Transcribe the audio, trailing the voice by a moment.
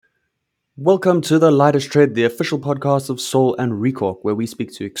Welcome to The Lightest Tread, the official podcast of Soul and Recork, where we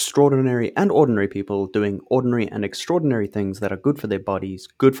speak to extraordinary and ordinary people doing ordinary and extraordinary things that are good for their bodies,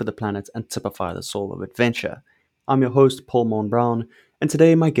 good for the planet, and typify the soul of adventure. I'm your host, Paul Morn Brown, and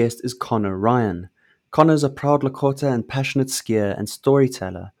today my guest is Connor Ryan. Connor is a proud Lakota and passionate skier and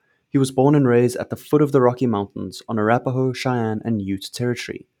storyteller. He was born and raised at the foot of the Rocky Mountains on Arapaho, Cheyenne, and Ute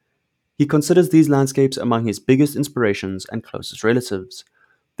territory. He considers these landscapes among his biggest inspirations and closest relatives.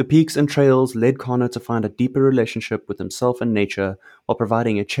 The peaks and trails led Connor to find a deeper relationship with himself and nature while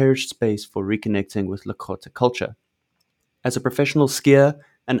providing a cherished space for reconnecting with Lakota culture. As a professional skier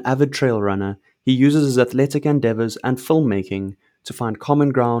and avid trail runner, he uses his athletic endeavors and filmmaking to find common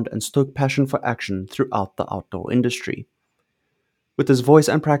ground and stoke passion for action throughout the outdoor industry. With his voice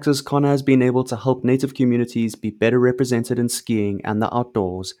and practice, Connor has been able to help Native communities be better represented in skiing and the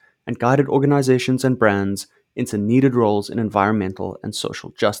outdoors, and guided organizations and brands into needed roles in environmental and social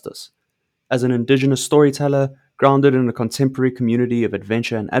justice. As an Indigenous storyteller, grounded in a contemporary community of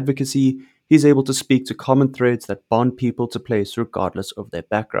adventure and advocacy, he's able to speak to common threads that bond people to place regardless of their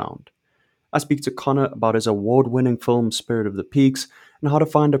background. I speak to Connor about his award winning film Spirit of the Peaks and how to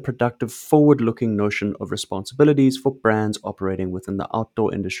find a productive, forward looking notion of responsibilities for brands operating within the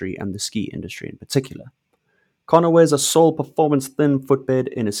outdoor industry and the ski industry in particular. Connor wears a sole performance thin footbed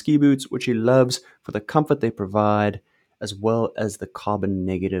in his ski boots, which he loves for the comfort they provide, as well as the carbon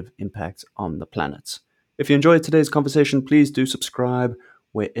negative impact on the planet. If you enjoyed today's conversation, please do subscribe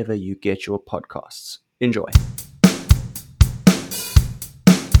wherever you get your podcasts. Enjoy.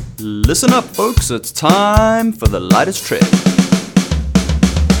 Listen up, folks. It's time for the lightest tread.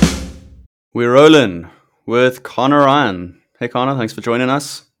 We're rolling with Connor Ryan. Hey, Connor, thanks for joining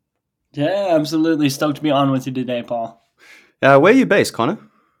us. Yeah, absolutely. Stoked to be on with you today, Paul. Where are you based, Connor?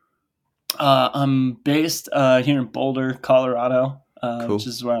 I'm based here in Boulder, Colorado, Cool. which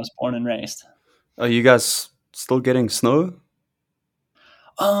is where I was born and raised. Are you guys still getting snow?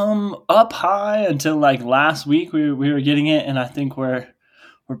 Up high until like last week we were getting it, and I think we're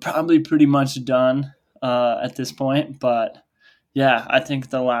probably pretty much done at this point. But yeah, I think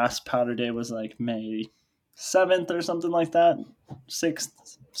the last powder day was like May 7th or something like that,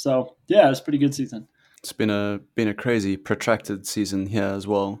 6th. So yeah, it was a pretty good season. It's been a crazy protracted season here as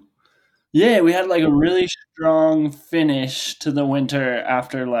well. Yeah, we had like a really strong finish to the winter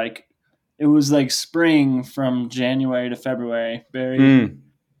after like it was like spring from January to February.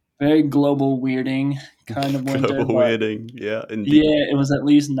 Very global weirding kind of winter, Global but weirding, yeah, indeed, yeah, it was at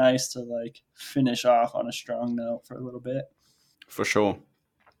least nice to like finish off on a strong note for a little bit. for sure.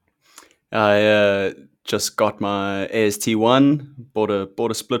 I just got my AST1,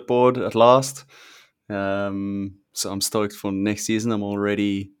 bought a split board at last. So I'm stoked for next season. I'm all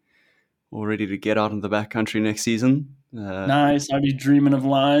ready to get out in the backcountry next season. Nice. Are you dreaming of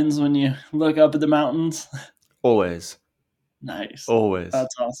lines when you look up at the mountains? Always, Nice. always.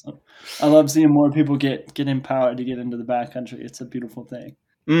 That's awesome. I love seeing more people get empowered to get into the backcountry. It's a beautiful thing.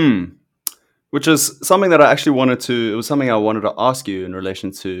 Mm. Which is something that I actually wanted to. It was something I wanted to ask you in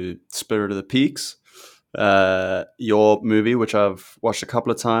relation to Spirit of the Peaks, your movie, which I've watched a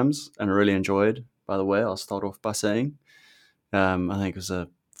couple of times and really enjoyed. By the way, I'll start off by saying I think it was a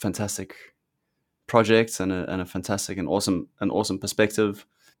fantastic project and a fantastic and awesome perspective.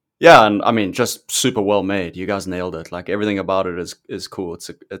 Yeah, and I mean, just super well made. You guys nailed it. Like everything about it is cool.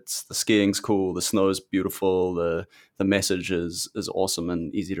 It's the skiing's cool. The snow's beautiful. The message is awesome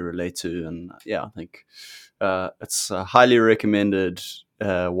and easy to relate to. And yeah, I think it's a highly recommended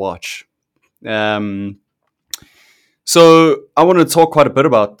watch. Um, so I want to talk quite a bit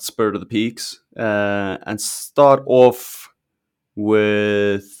about Spirit of the Peaks and start off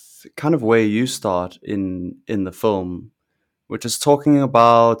with kind of where you start in the film, which is talking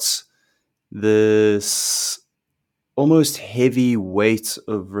about this almost heavy weight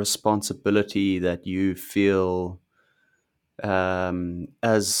of responsibility that you feel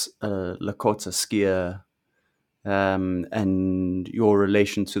as a Lakota skier, and your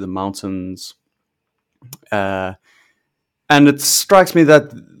relation to the mountains. Uh, and it strikes me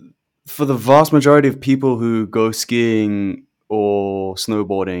that for the vast majority of people who go skiing or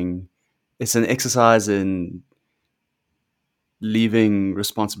snowboarding, it's an exercise in leaving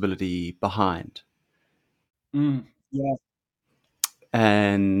responsibility behind. Yeah.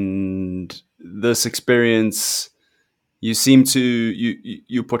 And this experience, you seem to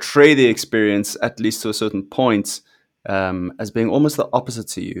you portray the experience, at least to a certain point, as being almost the opposite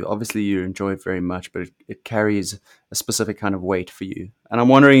to you. Obviously you enjoy it very much, but it carries a specific kind of weight for you, and I'm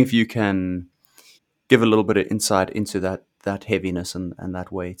wondering if you can give a little bit of insight into that heaviness and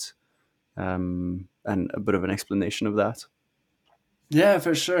that weight, and a bit of an explanation of that. Yeah,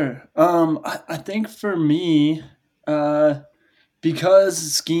 for sure. I think for me, uh, because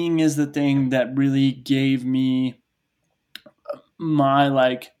skiing is the thing that really gave me my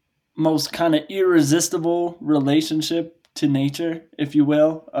like most kind of irresistible relationship to nature, if you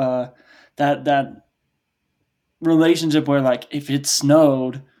will. That relationship where like if it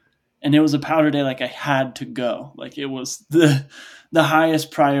snowed and it was a powder day, like I had to go. Like it was the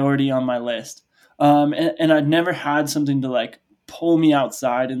highest priority on my list. And I'd never had something to like pull me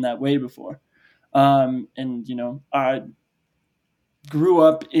outside in that way before. And you know, I grew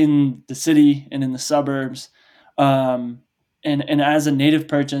up in the city and in the suburbs. Um, and as a native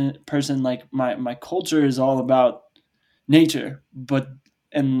person, like my culture is all about nature, but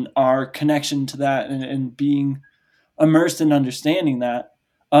and our connection to that and being immersed in understanding that.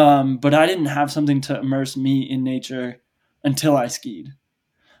 But I didn't have something to immerse me in nature until I skied.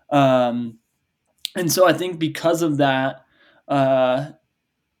 Um, and so I think because of that, uh,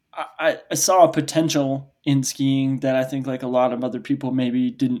 I saw a potential in skiing that I think like a lot of other people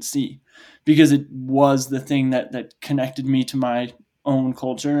maybe didn't see, because it was the thing that connected me to my own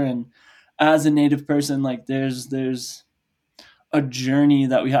culture. And as a native person, like there's a journey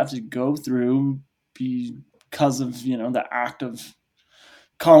that we have to go through because of, you know, the act of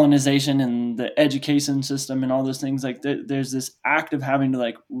colonization and the education system and all those things. Like there's this act of having to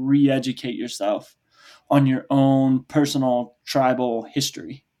like re-educate yourself on your own personal tribal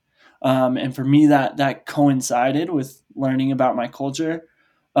history. And for me, that coincided with learning about my culture.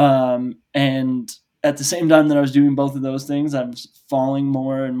 And at the same time that I was doing both of those things, I was falling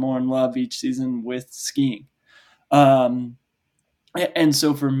more and more in love each season with skiing. Um, and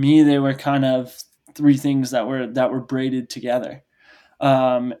so for me, they were kind of three things that were braided together.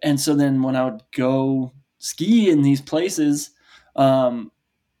 And so then when I would go ski in these places, um,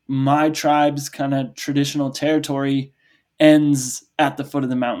 my tribe's kind of traditional territory ends at the foot of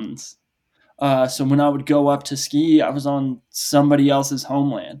the mountains. So when I would go up to ski, I was on somebody else's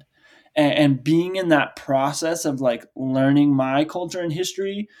homeland. And being in that process of like learning my culture and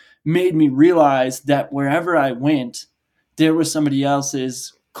history made me realize that wherever I went, there was somebody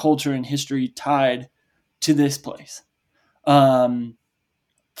else's culture and history tied to this place. Um,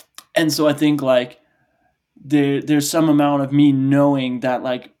 and so I think like there's some amount of me knowing that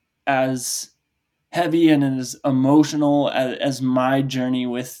like as heavy and as emotional as my journey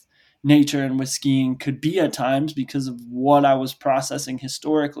with nature and with skiing could be at times because of what I was processing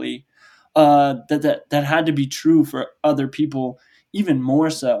historically, that had to be true for other people even more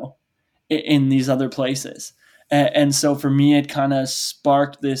so in these other places. And so for me, it kind of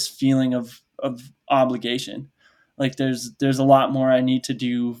sparked this feeling of obligation. Like there's a lot more I need to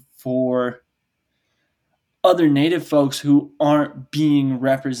do for other native folks who aren't being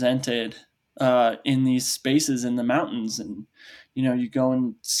represented in these spaces in the mountains. And you know, you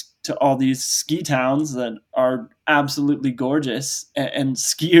go to all these ski towns that are absolutely gorgeous, and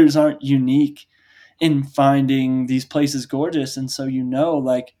skiers aren't unique in finding these places gorgeous. And so, you know,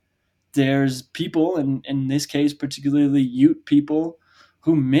 like there's people, and in this case particularly Ute people,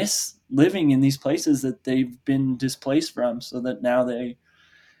 who miss living in these places that they've been displaced from, so that now they,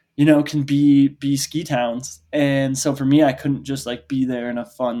 you know, can be ski towns. And so for me, I couldn't just like be there in a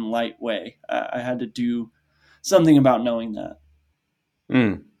fun, light way. I had to do something about knowing that.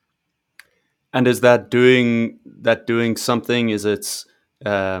 Mm. And is that doing something?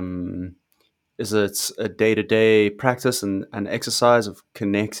 Um, is it a day to day practice and exercise of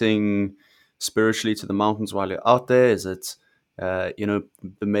connecting spiritually to the mountains while you're out there? Is it the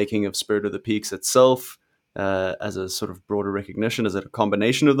making of Spirit of the Peaks itself as a sort of broader recognition? Is it a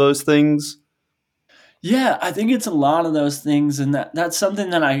combination of those things? Yeah, I think it's a lot of those things, and that's something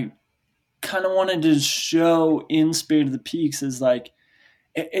that I kind of wanted to show in Spirit of the Peaks is like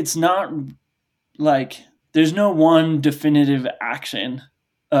it's not like there's no one definitive action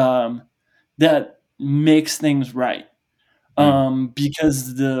um, that makes things right. Mm.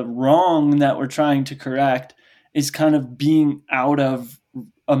 Because the wrong that we're trying to correct is kind of being out of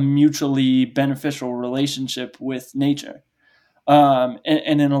a mutually beneficial relationship with nature. And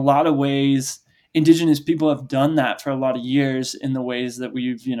in a lot of ways, indigenous people have done that for a lot of years in the ways that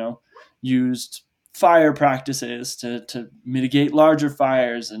we've, you know, used fire practices to mitigate larger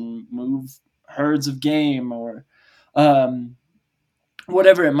fires and move herds of game, or um,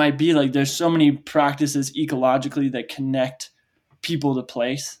 whatever it might be. Like there's so many practices ecologically that connect people to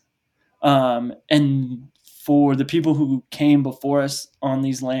place. And for the people who came before us on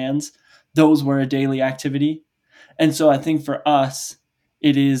these lands, those were a daily activity. And so I think for us,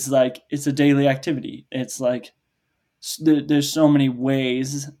 it is like it's a daily activity. It's like there's so many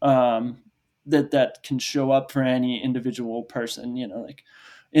ways. that can show up for any individual person. Like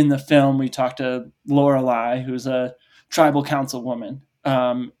in the film, we talked to Lorelai, who's a tribal councilwoman,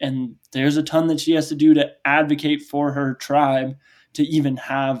 and there's a ton that she has to do to advocate for her tribe to even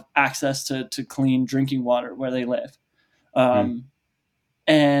have access to clean drinking water where they live. Mm.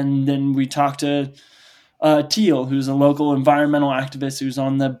 And then we talked to Teal, who's a local environmental activist who's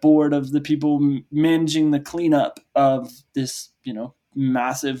on the board of the people managing the cleanup of this,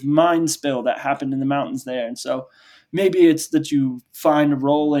 massive mine spill that happened in the mountains there. And so maybe it's that you find a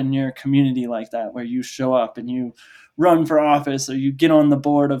role in your community like that, where you show up and you run for office, or you get on the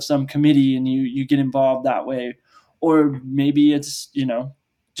board of some committee and you get involved that way. Or maybe it's,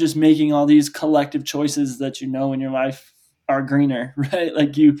 just making all these collective choices that in your life are greener, right?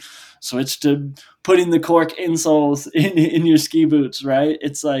 Like you switch to putting the cork insoles in your ski boots, right?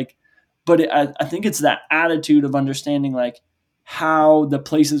 It's like, but I think it's that attitude of understanding like how the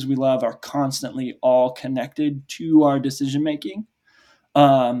places we love are constantly all connected to our decision making,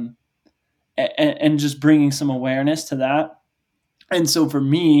 um, and just bringing some awareness to that. And so for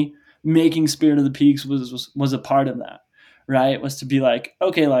me, making Spirit of the Peaks was a part of that, right? It was to be like,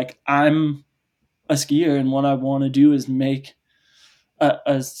 okay, like I'm a skier, and what I want to do is make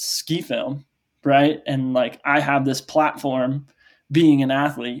a ski film, right? And like I have this platform being an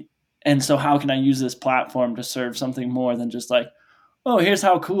athlete. And so how can I use this platform to serve something more than just like, oh, here's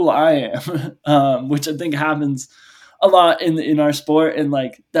how cool I am, which I think happens a lot in our sport, and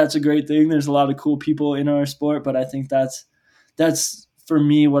like that's a great thing. There's a lot of cool people in our sport, but I think that's for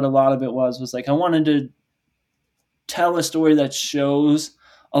me what a lot of it was like I wanted to tell a story that shows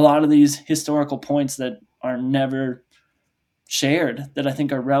a lot of these historical points that are never shared, that I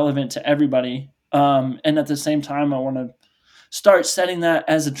think are relevant to everybody. And at the same time, I want to start setting that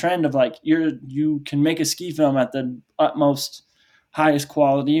as a trend of like you can make a ski film at the utmost highest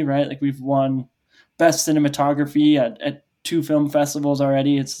quality, right? Like we've won best cinematography at two film festivals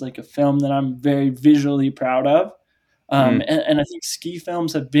already. It's like a film that I'm very visually proud of. Mm. And I think ski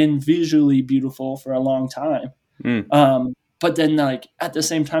films have been visually beautiful for a long time. Mm. But then like at the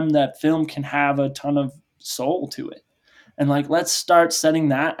same time, that film can have a ton of soul to it. And like let's start setting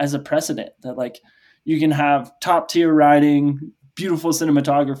that as a precedent, that like you can have top tier writing, beautiful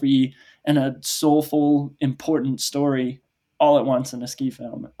cinematography, and a soulful important story all at once in a ski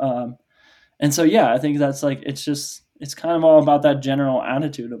film. And so yeah, I think that's like it's kind of all about that general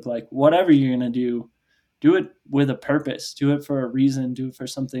attitude of like whatever you're going to do it with a purpose, do it for a reason, do it for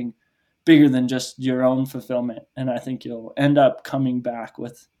something bigger than just your own fulfillment. And I think you'll end up coming back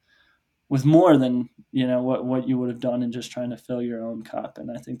with more than what you would have done in just trying to fill your own cup.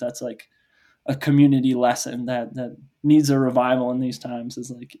 And I think that's like a community lesson that needs a revival in these times. Is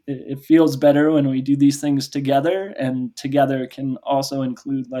like it feels better when we do these things together, and together can also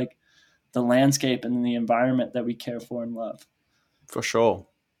include like the landscape and the environment that we care for and love. For sure.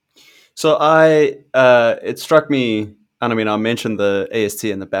 So it struck me, and I mean, I mentioned the AST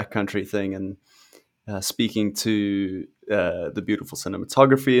and the backcountry thing, and speaking to the beautiful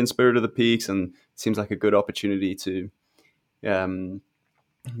cinematography in Spirit of the Peaks, and it seems like a good opportunity to um,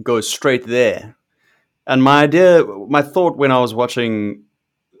 go straight there. And my thought when I was watching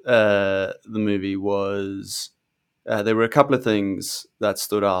the movie was there were a couple of things that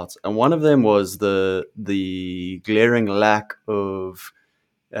stood out, and one of them was the glaring lack of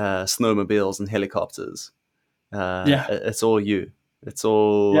snowmobiles and helicopters. Yeah. It's all you. It's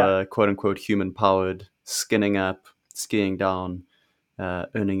all Yeah. quote unquote human powered, skinning up, skiing down,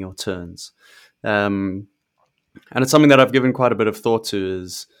 earning your turns. Um, and it's something that I've given quite a bit of thought to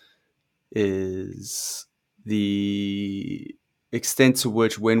is the extent to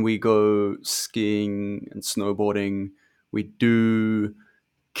which when we go skiing and snowboarding, we do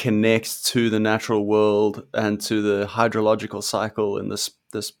connect to the natural world and to the hydrological cycle in this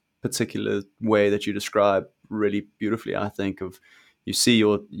particular way that you describe really beautifully. I think of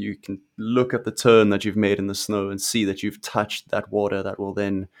you can look at the turn that you've made in the snow and see that you've touched that water that will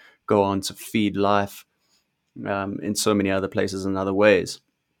then go on to feed life in so many other places and other ways.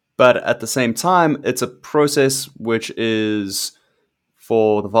 But at the same time, it's a process which is,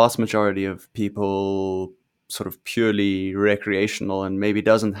 for the vast majority of people, sort of purely recreational and maybe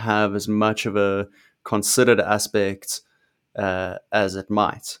doesn't have as much of a considered aspect as it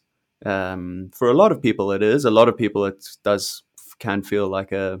might. For a lot of people, it is. A lot of people, it does can feel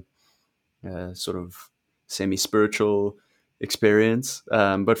like a sort of semi-spiritual experience.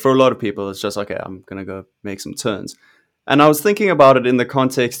 But for a lot of people, it's just okay. I'm gonna go make some turns. And I was thinking about it in the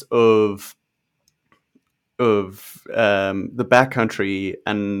context of the backcountry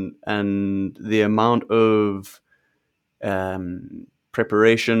and the amount of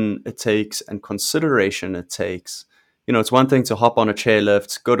preparation it takes and consideration it takes. You know, it's one thing to hop on a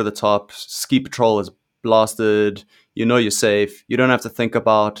chairlift, go to the top, ski patrol is blasted, you know you're safe. You don't have to think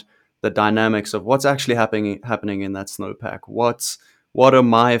about the dynamics of what's actually happening in that snowpack. What are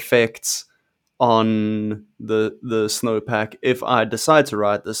my effects on the snowpack if I decide to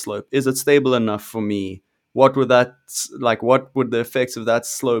ride the slope? Is it stable enough for me? What would the effects of that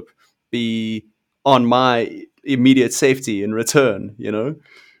slope be on my immediate safety in return? You know,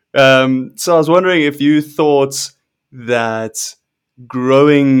 so I was wondering if you thought that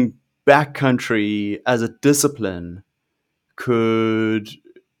growing backcountry as a discipline could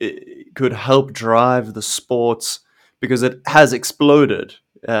could help drive the sports, because it has exploded.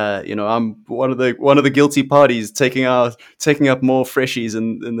 You know, I'm one of the guilty parties taking up more freshies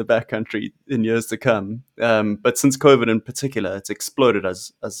in the backcountry in years to come. But since COVID in particular, it's exploded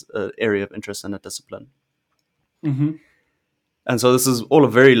as an area of interest and a discipline. Mm-hmm. And so this is all a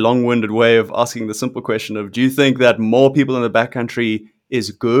very long-winded way of asking the simple question of, do you think that more people in the backcountry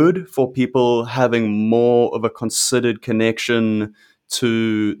is good for people having more of a considered connection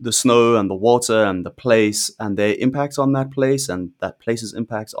to the snow and the water and the place and their impacts on that place and that place's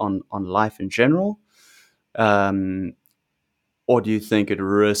impacts on life in general? Or do you think it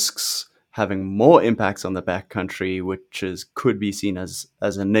risks having more impacts on the backcountry, which could be seen as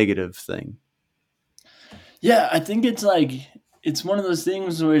a negative thing? Yeah, I think it's one of those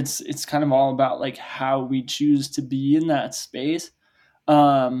things where it's kind of all about like how we choose to be in that space.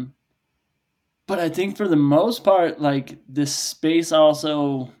 Um, but I think for the most part, like this space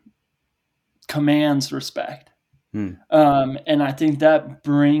also commands respect. Hmm. And I think that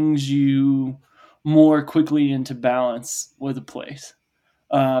brings you more quickly into balance with a place,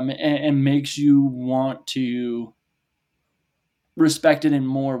 and makes you want to respect it in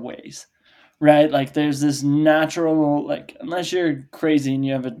more ways, right? Like there's this natural, like, unless you're crazy and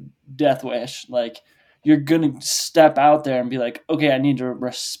you have a death wish, like you're going to step out there and be like, okay, I need to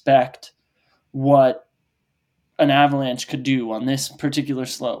respect what an avalanche could do on this particular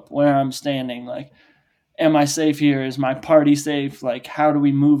slope where I'm standing. Like, am I safe here? Is my party safe? Like, how do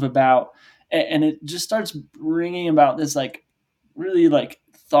we move about? And it just starts bringing about this like really like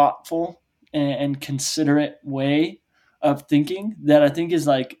thoughtful and considerate way of thinking that I think is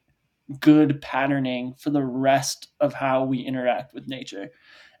like good patterning for the rest of how we interact with nature.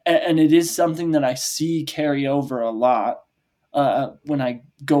 And it is something that I see carry over a lot when I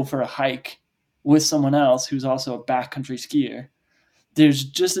go for a hike with someone else who's also a backcountry skier. There's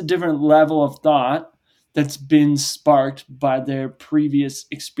just a different level of thought that's been sparked by their previous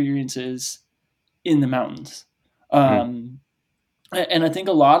experiences in the mountains. Hmm. And I think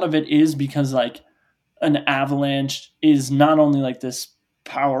a lot of it is because like an avalanche is not only like this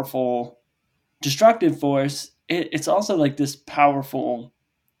powerful destructive force, it's also like this powerful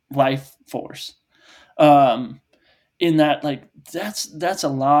life force. Um, in that, like that's a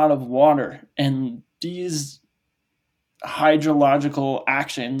lot of water, and these hydrological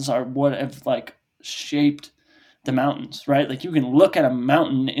actions are what have like shaped the mountains, right? Like you can look at a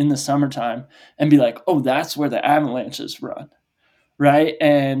mountain in the summertime and be like, oh, that's where the avalanches run, right?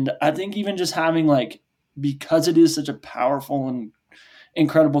 And I think even just having like, because it is such a powerful and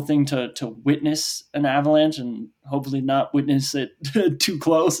incredible thing to witness an avalanche and hopefully not witness it too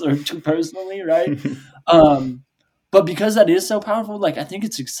close or too personally, right? Um, but because that is so powerful, like I think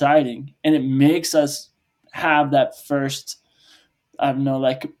it's exciting and it makes us have that first, I don't know,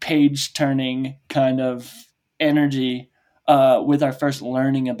 like page turning kind of energy with our first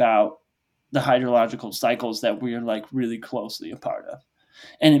learning about the hydrological cycles that we are like really closely a part of.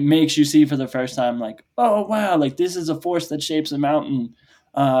 And it makes you see for the first time like, oh wow, like this is a force that shapes a mountain,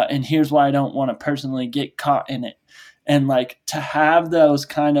 and here's why I don't want to personally get caught in it. And like to have those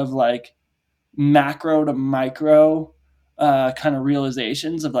kind of like macro to micro kind of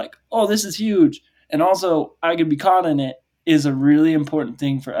realizations of like, oh, this is huge, and also I could be caught in it, is a really important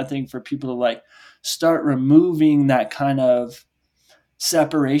thing for, I think, for people to like start removing that kind of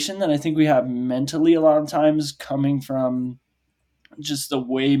separation that I think we have mentally a lot of times, coming from just the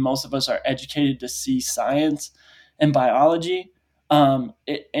way most of us are educated to see science and biology.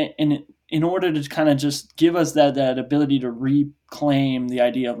 In order to kind of just give us that ability to reclaim the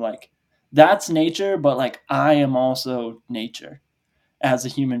idea of like, that's nature, but like I am also nature as a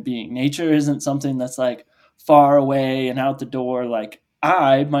human being. Nature isn't something that's like far away and out the door. Like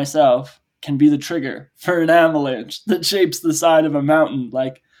I myself can be the trigger for an avalanche that shapes the side of a mountain.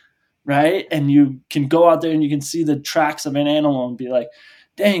 Like, right? And you can go out there and you can see the tracks of an animal and be like,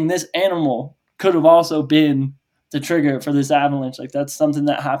 dang, this animal could have also been the trigger for this avalanche. Like that's something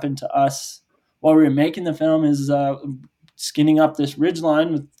that happened to us while we were making the film, is skinning up this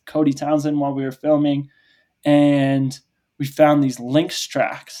ridgeline with Cody Townsend while we were filming, and we found these lynx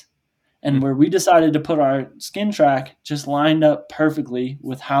tracks. And where we decided to put our skin track just lined up perfectly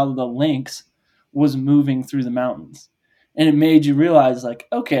with how the lynx was moving through the mountains. And it made you realize, like,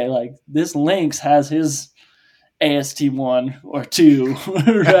 okay, like this lynx has his AST 1 or 2,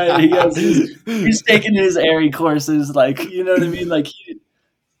 right? He's taking his airy courses, like, you know what I mean? Like,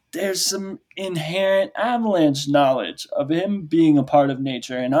 there's some inherent avalanche knowledge of him being a part of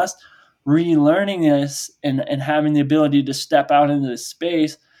nature, and us relearning this and having the ability to step out into this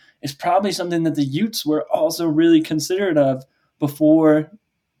space is probably something that the Utes were also really considerate of before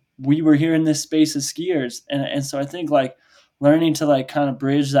we were here in this space as skiers. And so I think like learning to like kind of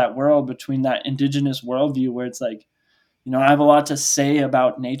bridge that world between that indigenous worldview where it's like, you know, I have a lot to say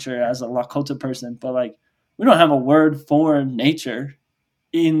about nature as a Lakota person, but like we don't have a word for nature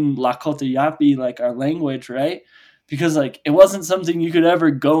in Lakota Yapi, like our language, right? Because like it wasn't something you could ever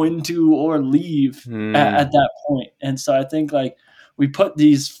go into or leave at that point. And so I think like we put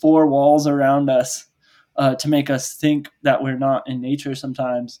these four walls around us to make us think that we're not in nature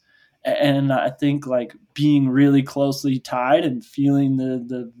sometimes. And I think like being really closely tied and feeling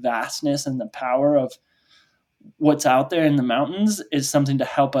the vastness and the power of what's out there in the mountains is something to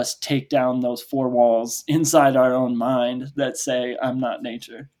help us take down those four walls inside our own mind that say I'm not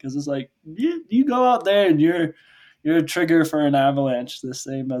nature. Because it's like you go out there and you're a trigger for an avalanche, the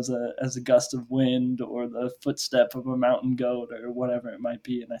same as a gust of wind or the footstep of a mountain goat or whatever it might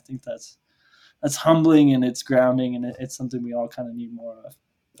be. And I think that's humbling and it's grounding, and it's something we all kind of need more of.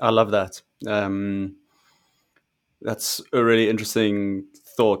 I love that. That's a really interesting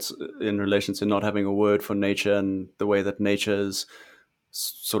thought in relation to not having a word for nature and the way that nature is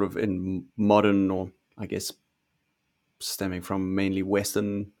sort of in modern, or I guess stemming from mainly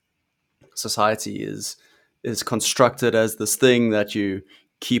Western society, is constructed as this thing that you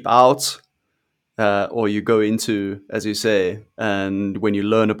keep out or you go into, as you say. And when you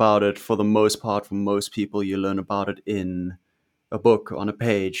learn about it, for the most part, for most people, you learn about it in a book on a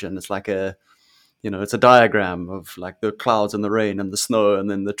page, and it's like it's a diagram of like the clouds and the rain and the snow and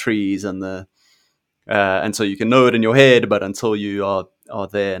then the trees and so you can know it in your head, but until you are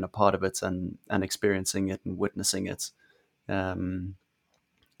there and a part of it and experiencing it and witnessing it, um,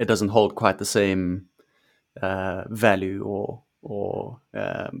 it doesn't hold quite the same value or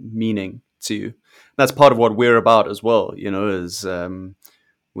meaning to you. That's part of what we're about as well. Is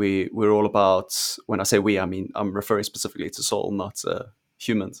we're all about. When I say we, I mean I'm referring specifically to soul, not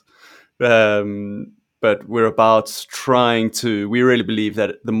humans. But we're about trying to. We really believe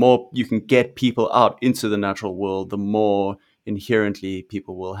that the more you can get people out into the natural world, the more inherently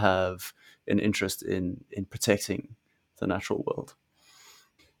people will have an interest in protecting the natural world.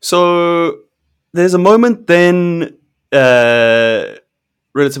 So there's a moment then,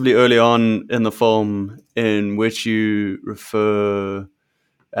 relatively early on in the film, in which you refer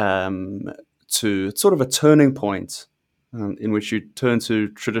to sort of a turning point, in which you turn to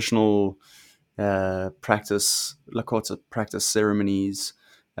traditional Lakota practice ceremonies,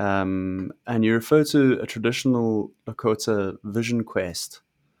 and you refer to a traditional Lakota vision quest.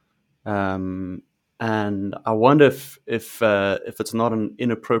 And I wonder if it's not an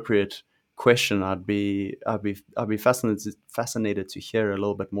inappropriate question. I'd be fascinated to hear a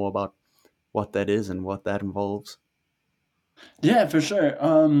little bit more about what that is and what that involves. Yeah, for sure.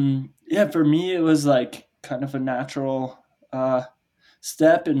 Yeah, for me, it was like kind of a natural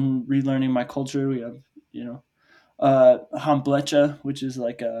step in relearning my culture. We have, Hamplecha, which is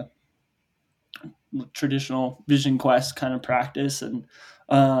like a traditional vision quest kind of practice, and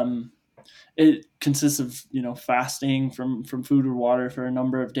um, it consists of fasting from food or water for a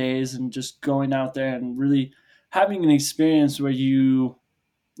number of days, and just going out there and really having an experience where you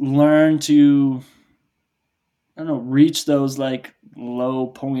learn to I don't know reach those like low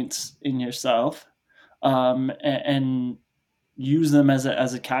points in yourself, and use them as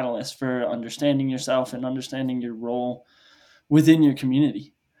a catalyst for understanding yourself and understanding your role within your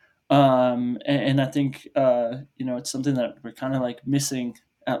community. And I think it's something that we're kind of like missing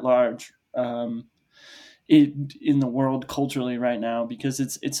at large, in the world culturally right now, because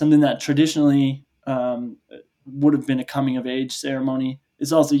it's something that traditionally would have been a coming of age ceremony.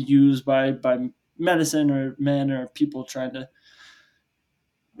 It's also used by medicine or men or people trying to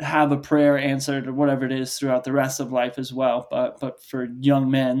have a prayer answered or whatever it is throughout the rest of life as well. But for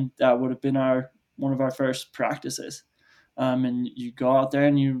young men, that would have been one of our first practices. And you go out there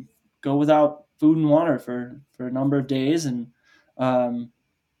and you go without food and water for a number of days. And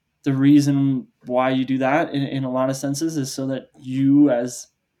the reason why you do that in a lot of senses is so that you, as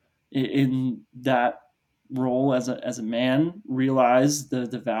in that role as a man realize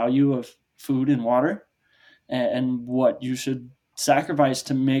the value of food and water, and what you should sacrifice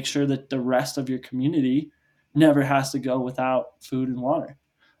to make sure that the rest of your community never has to go without food and water.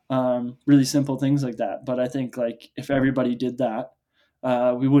 Really simple things like that. But I think like if everybody did that,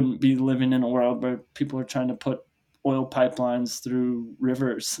 we wouldn't be living in a world where people are trying to put oil pipelines through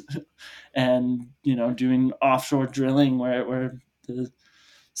rivers and doing offshore drilling where the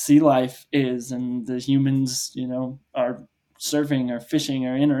sea life is, and the humans are surfing or fishing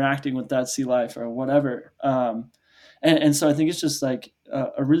or interacting with that sea life or whatever. And so I think it's just like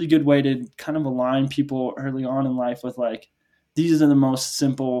a really good way to kind of align people early on in life with like, these are the most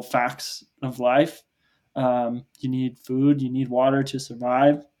simple facts of life. You need food, you need water to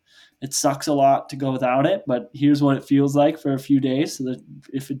survive. It sucks a lot to go without it, but here's what it feels like for a few days, so that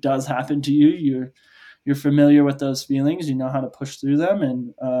if it does happen to you, you're familiar with those feelings, you know how to push through them.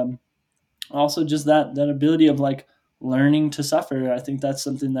 And also just that ability of like learning to suffer. I think that's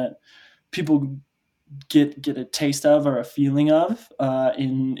something that people get a taste of or a feeling of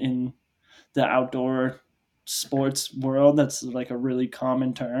in the outdoor sports world. That's like a really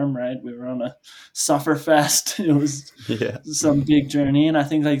common term, right? We were on a suffer fest. It was Yeah. some big journey, and I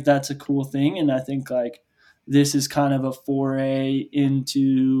think like that's a cool thing. And I think like this is kind of a foray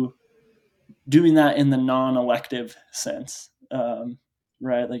into doing that in the non-elective sense.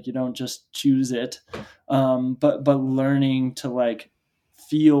 Right, like you don't just choose it, but learning to like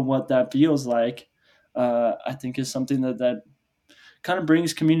feel what that feels like, I think is something that kind of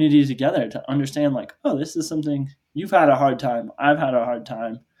brings community together to understand like, oh, this is something you've had a hard time, I've had a hard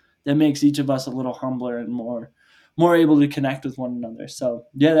time, that makes each of us a little humbler and more able to connect with one another. So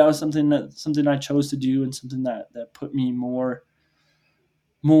yeah, that was something I chose to do, and something that put me more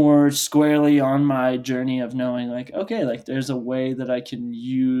squarely on my journey of knowing like, okay, like there's a way that I can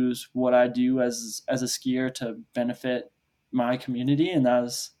use what I do as a skier to benefit my community. And that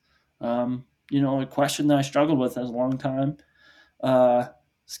was a question that I struggled with as a long time. uh,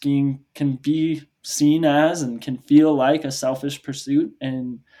 Skiing can be seen as and can feel like a selfish pursuit,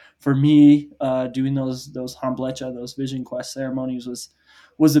 and for me, doing those Hamblecha, those Vision Quest ceremonies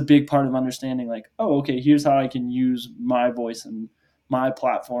was a big part of understanding like, oh, okay, here's how I can use my voice and my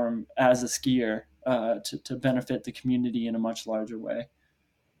platform as a skier to benefit the community in a much larger way.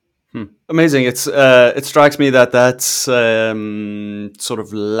 Amazing. It strikes me that that's sort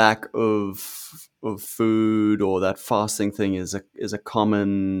of lack of food, or that fasting thing is a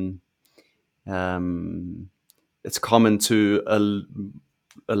common it's common to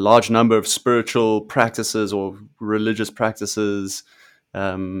a large number of spiritual practices or religious practices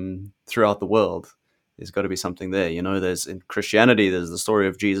throughout the world. There's got to be something there, There's in Christianity, there's the story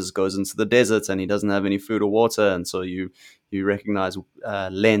of Jesus goes into the desert and he doesn't have any food or water, and so you recognize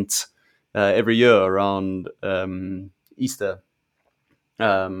Lent every year around Easter.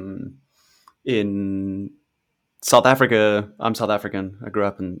 In South Africa, I'm South African. I grew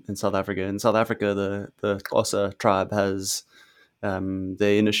up in South Africa. In South Africa, the Xhosa tribe has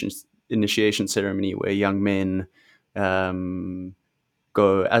the initiation ceremony where young men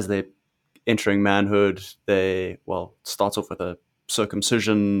go as they're entering manhood. Starts off with a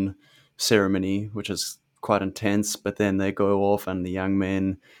circumcision ceremony, which is quite intense, but then they go off and the young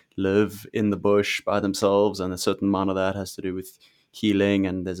men live in the bush by themselves, and a certain amount of that has to do with healing,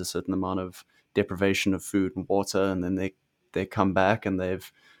 and there's a certain amount of deprivation of food and water, and then they come back and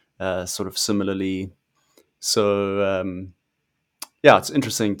they've sort of similarly. So yeah, it's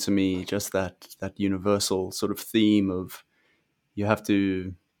interesting to me, just that universal sort of theme of you have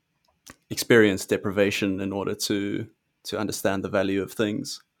to experience deprivation in order to understand the value of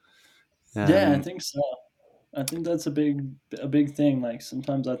things. Yeah, I Um, think so. I think that's a big thing. Like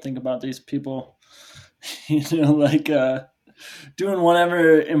sometimes I think about these people, like doing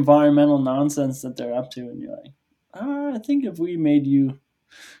whatever environmental nonsense that they're up to, and you're like, I think if we made you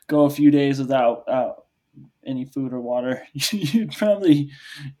go a few days without any food or water, you'd probably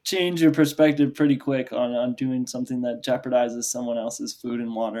change your perspective pretty quick on doing something that jeopardizes someone else's food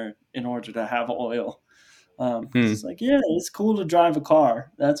and water in order to have oil. Because it's hmm. like, yeah, it's cool to drive a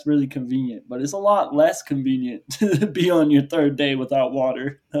car. That's really convenient, but it's a lot less convenient to be on your third day without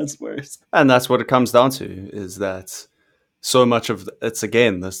water. That's worse. And that's what it comes down to, is that so much of it's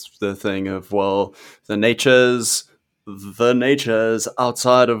again this the thing of, well, the nature's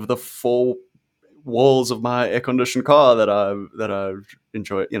outside of the four walls of my air conditioned car that I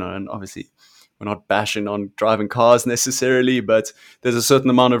enjoy, and obviously we're not bashing on driving cars necessarily, but there's a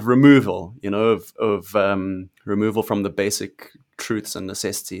certain amount of removal, of removal from the basic truths and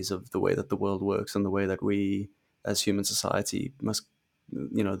necessities of the way that the world works and the way that we as human society must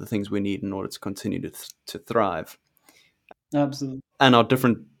the things we need in order to continue to thrive, Absolutely. and our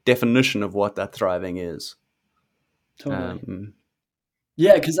different definition of what that thriving is. Totally. Um,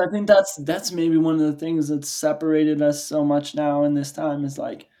 Yeah, because I think that's maybe one of the things that's separated us so much now in this time is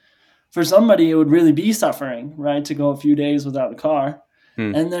like for somebody it would really be suffering, right, to go a few days without a car.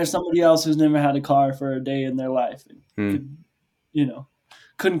 hmm, And there's somebody else who's never had a car for a day in their life and hmm, could, you know,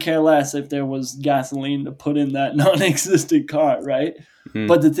 couldn't care less if there was gasoline to put in that non-existent car, right? hmm,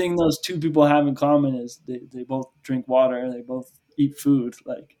 But the thing those two people have in common is they both drink water, they both eat food,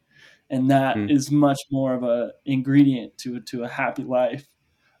 like, and that hmm, is much more of a ingredient to a happy life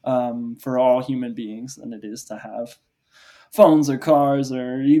for all human beings than it is to have phones or cars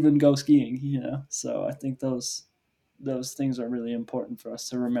or even go skiing. So I think those things are really important for us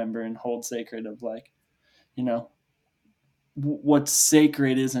to remember and hold sacred. Of like, you know, what's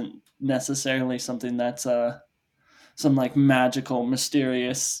sacred isn't necessarily something that's some like magical,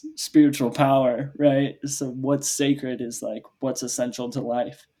 mysterious spiritual power, right? So what's sacred is like what's essential to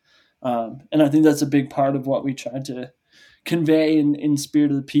life. And I think that's a big part of what we try to convey in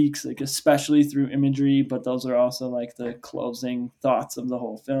Spirit of the Peaks, like especially through imagery, but those are also like the closing thoughts of the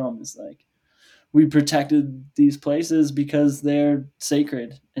whole film is like we protected these places because they're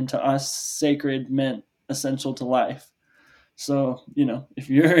sacred, and to us sacred meant essential to life. So, if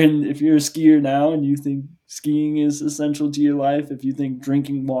you're a skier now and you think skiing is essential to your life, if you think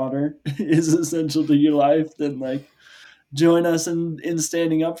drinking water is essential to your life, then like join us in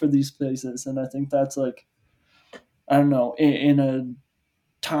standing up for these places. And I think that's like, I don't know, in a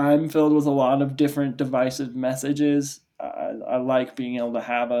time filled with a lot of different divisive messages, I like being able to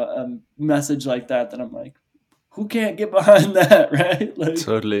have a message like that I'm like, who can't get behind that, right? Like,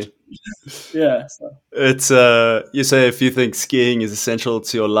 totally. yeah. So, It's you say if you think skiing is essential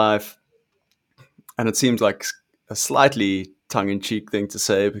to your life, and it seems like a slightly tongue-in-cheek thing to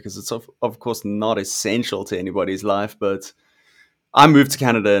say because it's of course not essential to anybody's life. But I moved to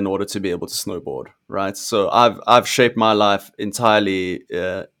Canada in order to be able to snowboard, right? So I've shaped my life entirely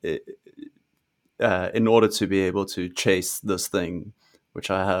in order to be able to chase this thing, which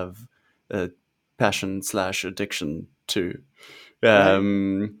I have a passion slash addiction to. right.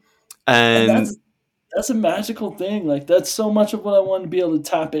 Um, And and that's a magical thing. Like, that's so much of what I wanted to be able to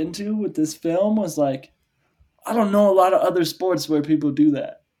tap into with this film was like, I don't know a lot of other sports where people do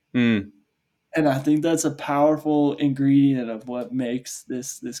that. mm, And I think that's a powerful ingredient of what makes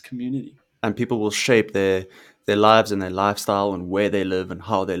this community. and people will shape their lives and their lifestyle and where they live and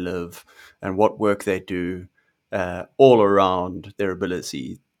how they live and what work they do, all around their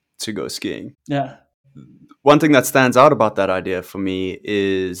ability to go skiing. Yeah. One thing that stands out about that idea for me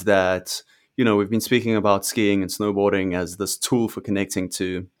is that we've been speaking about skiing and snowboarding as this tool for connecting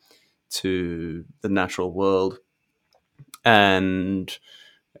to the natural world, and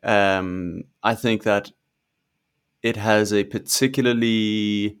I think that it has a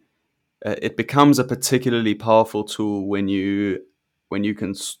particularly it becomes a particularly powerful tool when you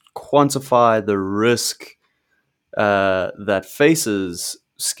can quantify the risk that faces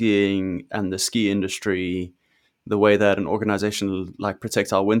skiing and the ski industry, the way that an organization like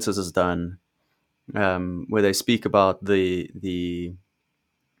Protect Our Winters has done, where they speak about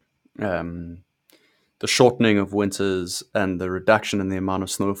um, the shortening of winters and the reduction in the amount of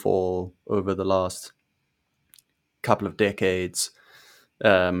snowfall over the last couple of decades,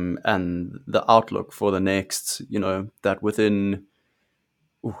 and the outlook for the next, that within,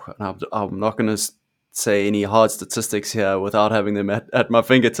 I'm not going to say any hard statistics here without having them at my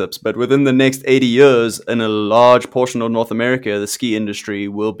fingertips, but within the next 80 years, in a large portion of North America, the ski industry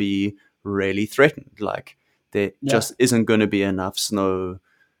will be really threatened. Like, there Yeah. just isn't going to be enough snow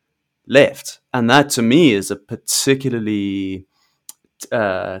left. And that to me is a particularly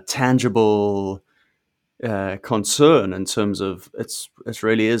tangible concern in terms of it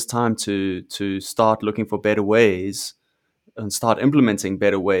really is time to start looking for better ways and start implementing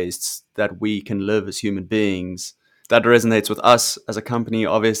better ways that we can live as human beings. That resonates with us as a company.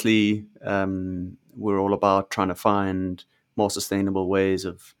 Obviously, we're all about trying to find more sustainable ways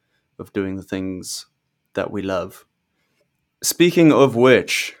of doing the things that we love. Speaking of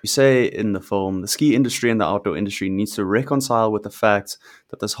which, you say in the film, the ski industry and the outdoor industry needs to reconcile with the fact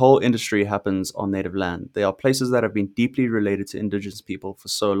that this whole industry happens on native land. They are places that have been deeply related to indigenous people for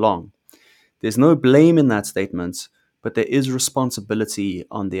so long. There's no blame in that statement, but there is responsibility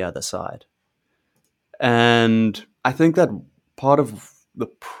on the other side. And I think that part of the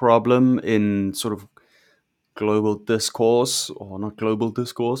problem in sort of global discourse, or not global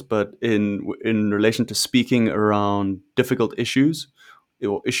discourse, but in relation to speaking around difficult issues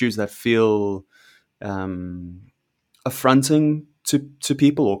or issues that feel um, affronting to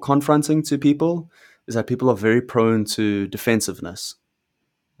people or confronting to people is that people are very prone to defensiveness,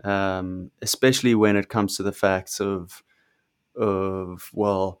 especially when it comes to the facts of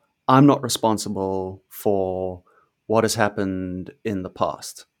well, I'm not responsible for what has happened in the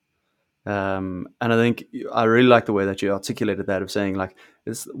past. And I think I really like the way that you articulated that, of saying like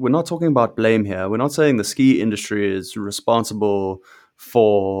we're not talking about blame here. We're not saying the ski industry is responsible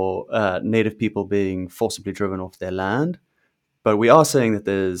for native people being forcibly driven off their land, but we are saying that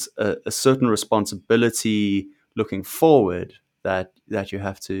there's a certain responsibility looking forward that you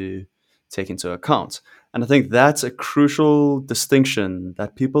have to take into account. And I think that's a crucial distinction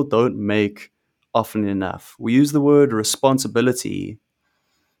that people don't make often enough. We use the word responsibility,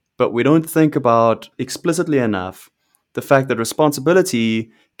 but we don't think about explicitly enough the fact that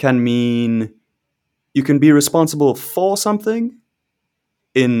responsibility can mean you can be responsible for something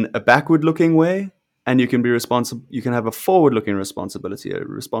in a backward looking way, and you can be responsible, you can have a forward looking responsibility, a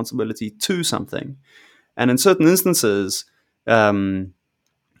responsibility to something. And in certain instances,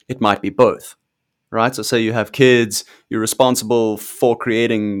 it might be both, right? So say you have kids, you're responsible for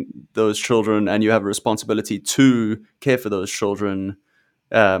creating those children, and you have a responsibility to care for those children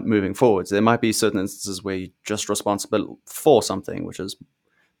moving forwards. There might be certain instances where you're just responsible for something, which is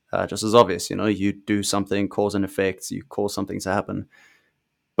just as obvious. You know, you do something, cause and effect, you cause something to happen.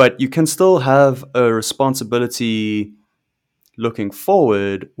 But you can still have a responsibility looking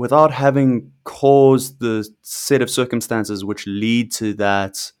forward without having caused the set of circumstances which lead to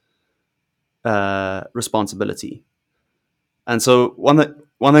that responsibility. And so one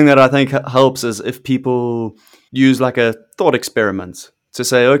thing that I think helps is if people use like a thought experiment to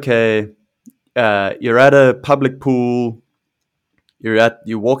say, okay, you're at a public pool,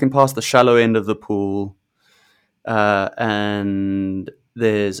 you're walking past the shallow end of the pool, and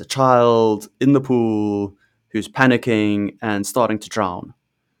there's a child in the pool who's panicking and starting to drown,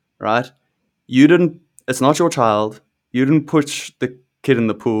 right? You didn't, it's not your child. You didn't push the kid in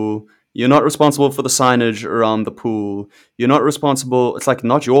the pool. You're not responsible for the signage around the pool. You're not responsible. It's like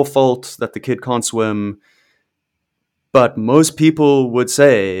not your fault that the kid can't swim. But most people would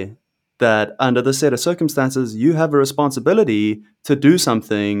say that under this set of circumstances, you have a responsibility to do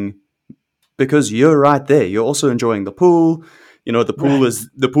something because you're right there. You're also enjoying the pool. You know, the pool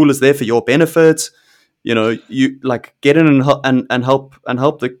is there for your benefit. You know, you like get in and help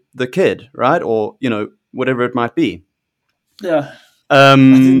the kid, right? Or, you know, whatever it might be. Yeah. I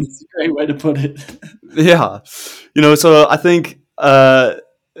think Um, that's a great way to put it. yeah, you know, so I think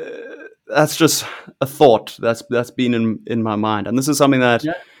that's just a thought that's been in my mind, and this is something that,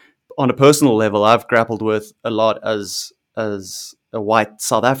 Yeah. on a personal level, I've grappled with a lot as a white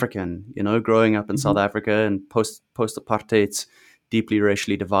South African. You know, growing up in South Mhm. Africa and post apartheid, deeply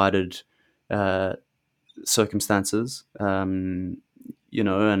racially divided uh, circumstances. You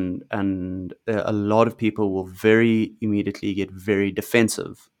know, and a lot of people will very immediately get very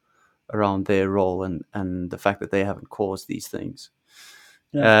defensive around their role and the fact that they haven't caused these things.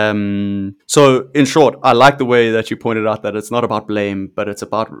 Yeah. So, in short, I like the way that you pointed out that it's not about blame, but it's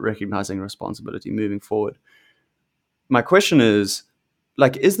about recognizing responsibility moving forward. My question is,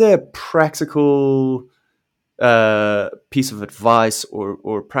 like, is there a practical piece of advice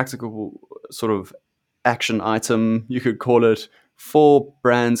or practical sort of action item, you could call it, for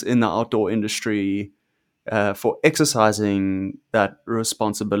brands in the outdoor industry for exercising that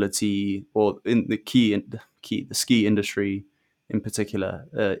responsibility, or in the ski industry in particular?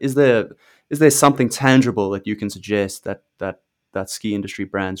 Is there something tangible that you can suggest that ski industry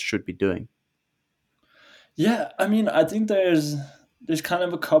brands should be doing? Yeah, I mean, I think there's kind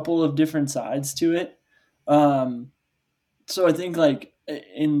of a couple of different sides to it. Um, so I think like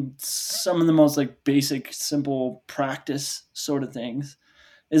in some of the most like basic, simple practice sort of things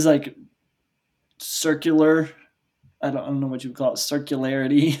is like circular. I don't know what you would call it.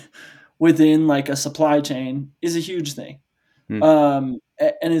 Circularity within like a supply chain is a huge thing. Hmm.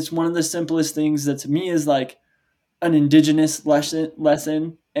 And it's one of the simplest things that to me is like an indigenous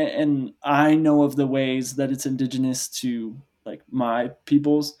lesson, and I know of the ways that it's indigenous to like my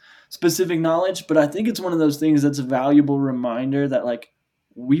people's specific knowledge, but I think it's one of those things that's a valuable reminder that like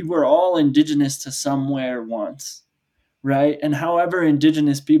we were all indigenous to somewhere once, right? And however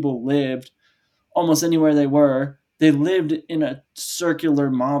indigenous people lived almost anywhere they lived in a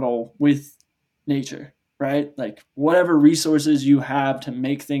circular model with nature, right? Like whatever resources you have to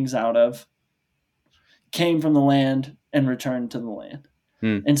make things out of came from the land and returned to the land.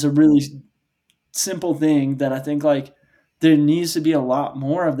 Hmm. And it's a really simple thing that I think like there needs to be a lot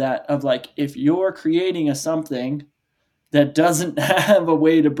more of that, of like if you're creating a something that doesn't have a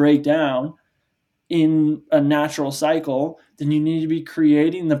way to break down, in a natural cycle, then you need to be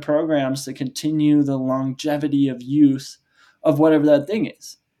creating the programs to continue the longevity of use of whatever that thing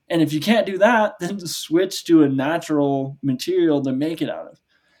is. And if you can't do that, then switch to a natural material to make it out of.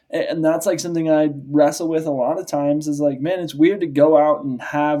 And that's like something I wrestle with a lot of times is like, man, it's weird to go out and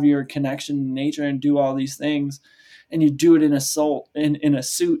have your connection to nature and do all these things. And you do it in a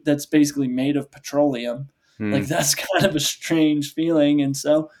suit that's basically made of petroleum. Like that's kind of a strange feeling. And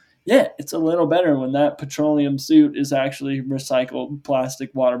so, yeah, it's a little better when that petroleum suit is actually recycled plastic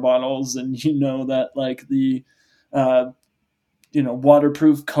water bottles, and you know that like the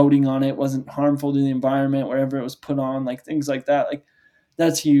waterproof coating on it wasn't harmful to the environment wherever it was put on, like things like that. Like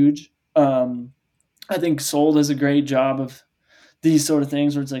that's huge. I think Soul does a great job of these sort of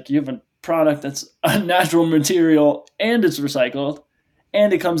things where it's like you have a product that's a natural material and it's recycled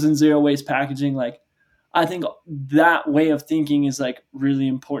and it comes in zero waste packaging. Like I think that way of thinking is like really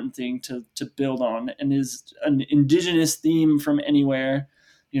important thing to build on, and is an indigenous theme from anywhere.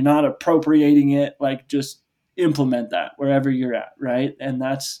 You're not appropriating it, like just implement that wherever you're at, right? And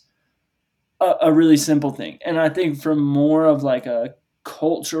that's a really simple thing. And I think from more of like a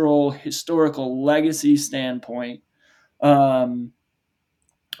cultural, historical legacy standpoint, one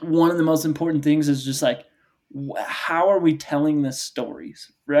of the most important things is just like, how are we telling the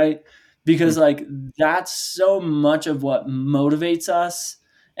stories, right? Because like that's so much of what motivates us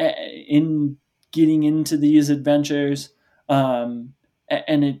in getting into these adventures. And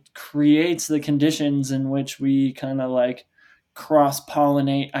it creates the conditions in which we kind of like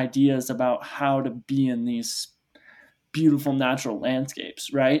cross-pollinate ideas about how to be in these beautiful natural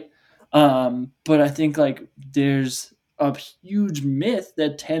landscapes, right? But I think like there's a huge myth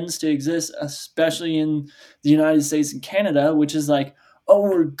that tends to exist, especially in the United States and Canada, which is like, oh,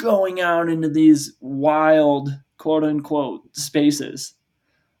 we're going out into these wild, quote unquote, spaces,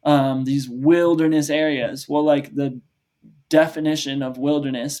 these wilderness areas. Well, like the definition of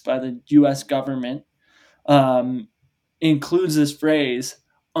wilderness by the US government includes this phrase,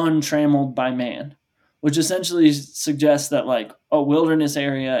 untrammeled by man, which essentially suggests that like a wilderness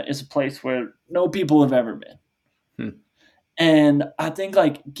area is a place where no people have ever been. And I think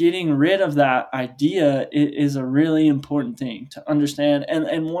like getting rid of that idea is a really important thing to understand.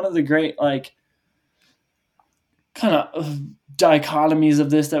 And one of the great like kind of dichotomies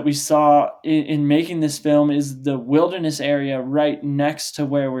of this that we saw in making this film is the wilderness area right next to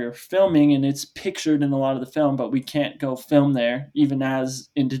where we were filming, and it's pictured in a lot of the film, but we can't go film there even as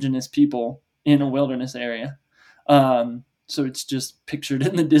indigenous people in a wilderness area. So it's just pictured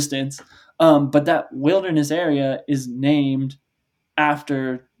in the distance. But that wilderness area is named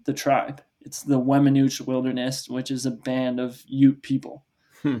after the tribe. It's the Weminuche Wilderness, which is a band of Ute people.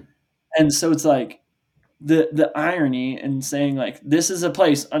 And so it's like the irony in saying like this is a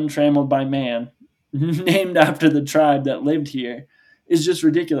place untrammeled by man named after the tribe that lived here is just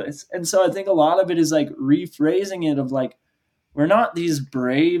ridiculous. And so I think a lot of it is like rephrasing it of like, we're not these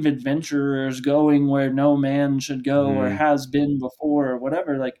brave adventurers going where no man should go or has been before or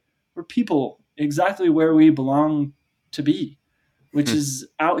whatever. Like we're people exactly where we belong to be, which is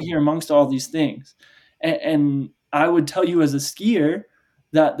out here amongst all these things. And I would tell you as a skier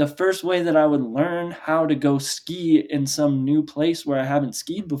that the first way that I would learn how to go ski in some new place where I haven't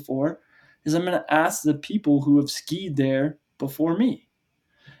skied before is I'm going to ask the people who have skied there before me.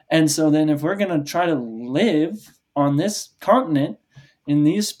 And so then if we're going to try to live on this continent in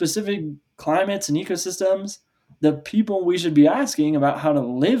these specific climates and ecosystems, the people we should be asking about how to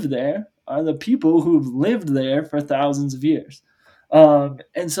live there are the people who've lived there for thousands of years.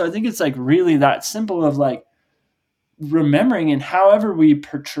 And so I think it's like really that simple of like remembering, and however we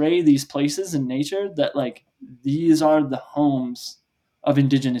portray these places in nature, that like these are the homes of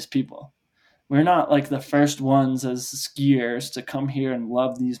indigenous people. We're not like the first ones as skiers to come here and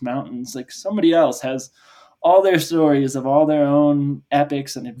love these mountains. Like somebody else has all their stories of all their own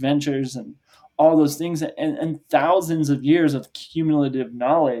epics and adventures and all those things, and thousands of years of cumulative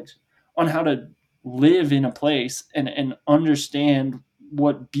knowledge on how to live in a place and understand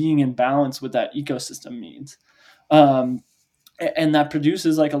what being in balance with that ecosystem means. And that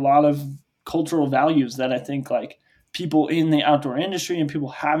produces like a lot of cultural values that I think like people in the outdoor industry and people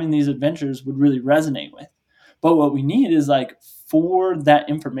having these adventures would really resonate with. But what we need is like for that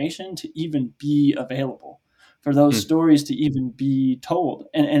information to even be available, for those stories to even be told.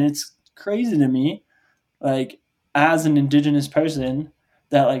 And it's crazy to me, like as an indigenous person,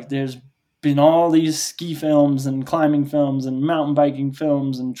 that like there's been all these ski films and climbing films and mountain biking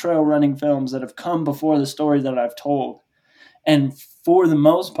films and trail running films that have come before the story that I've told. And for the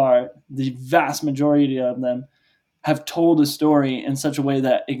most part, the vast majority of them have told a story in such a way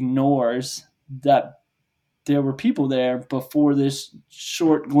that ignores that there were people there before this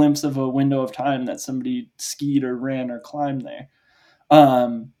short glimpse of a window of time that somebody skied or ran or climbed there.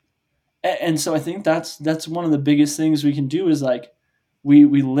 Um, and so I think that's one of the biggest things we can do is like we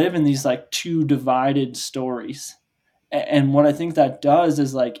live in these like two divided stories. And what I think that does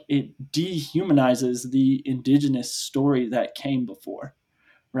is like it dehumanizes the indigenous story that came before,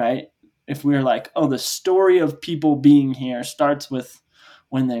 right? If we're like, oh, the story of people being here starts with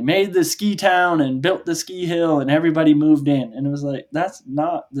when they made the ski town and built the ski hill and everybody moved in. And it was like, that's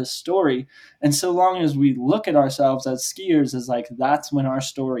not the story. And so long as we look at ourselves as skiers as like, that's when our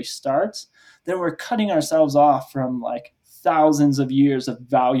story starts, then we're cutting ourselves off from like thousands of years of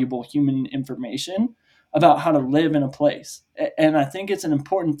valuable human information about how to live in a place. And I think it's an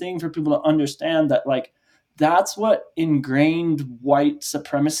important thing for people to understand that like, that's what ingrained white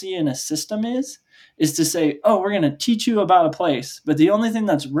supremacy in a system is to say, oh, we're going to teach you about a place, but the only thing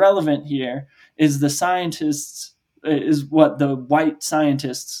that's relevant here is the scientists, is what the white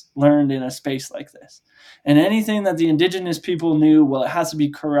scientists learned in a space like this. And anything that the indigenous people knew, well, it has to be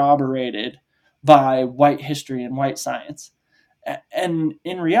corroborated by white history and white science. And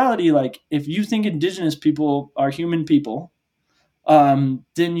in reality, like if you think indigenous people are human people, then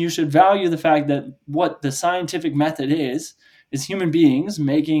you should value the fact that what the scientific method is human beings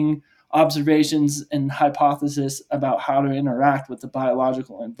making observations and hypotheses about how to interact with the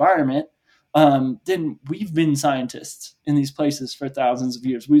biological environment. Then we've been scientists in these places for thousands of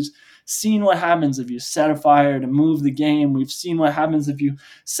years. We've seen what happens if you set a fire to move the game. We've seen what happens if you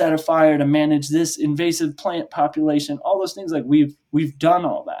set a fire to manage this invasive plant population. All those things, like we've done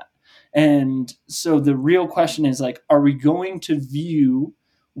all that. And so the real question is like, are we going to view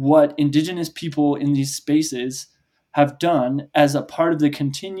what indigenous people in these spaces have done as a part of the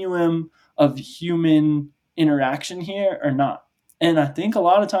continuum of human interaction here or not? And I think a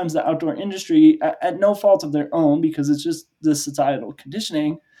lot of times the outdoor industry, at no fault of their own, because it's just the societal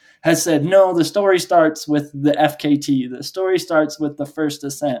conditioning, has said, no, the story starts with the FKT. The story starts with the first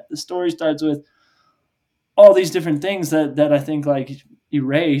ascent. The story starts with all these different things that I think like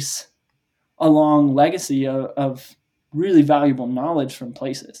erase a long legacy of really valuable knowledge from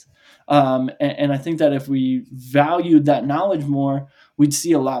places. And I think that if we valued that knowledge more, we'd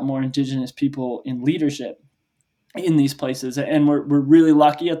see a lot more indigenous people in leadership in these places. And we're really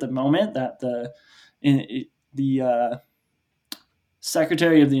lucky at the moment that the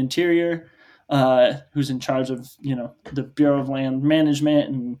Secretary of the Interior, who's in charge of the Bureau of Land Management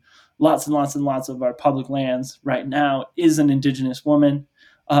and lots of our public lands right now, is an indigenous woman.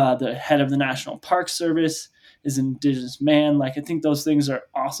 The head of the National Park Service is an indigenous man. Like, I think those things are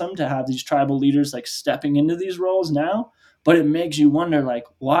awesome to have these tribal leaders like stepping into these roles now. But it makes you wonder, like,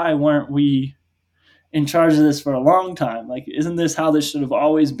 why weren't we in charge of this for a long time? Like, isn't this how this should have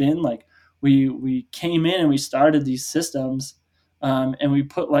always been? Like, we came in and we started these systems, and we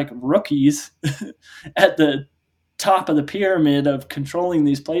put like rookies at the top of the pyramid of controlling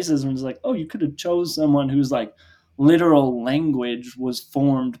these places, and it's like, oh, you could have chose someone who's like literal language was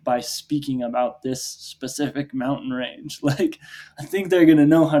formed by speaking about this specific mountain range. Like, I think they're going to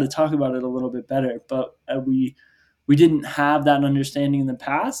know how to talk about it a little bit better, but we didn't have that understanding in the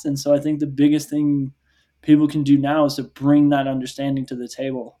past. And so I think the biggest thing people can do now is to bring that understanding to the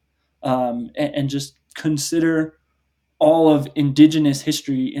table, and just consider all of indigenous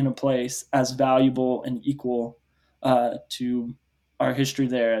history in a place as valuable and equal to our history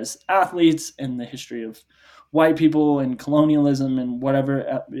there as athletes and the history of white people and colonialism and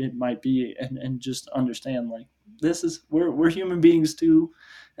whatever it might be, and just understand like this is we're human beings too,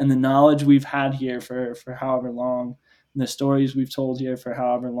 and the knowledge we've had here for however long, and the stories we've told here for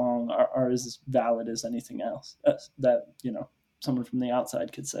however long are as valid as anything else that someone from the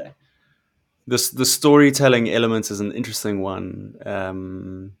outside could say. The storytelling element is an interesting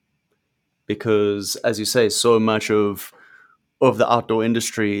one, because, as you say, so much of the outdoor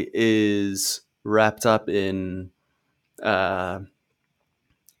industry is wrapped up in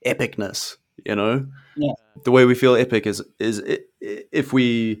epicness. Yeah. The way we feel epic is if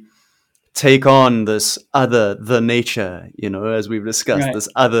we take on this other, the nature, as we've discussed,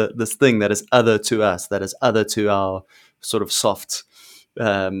 Right. this thing that is other to us, that is other to our sort of soft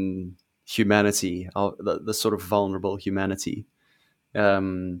humanity, the sort of vulnerable humanity.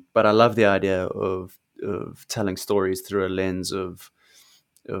 But I love the idea of telling stories through a lens of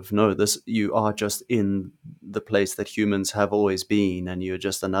no, this, you are just in the place that humans have always been, and you're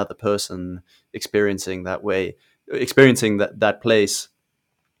just another person experiencing that place.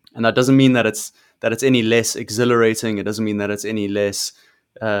 And that doesn't mean that it's any less exhilarating. It doesn't mean that it's any less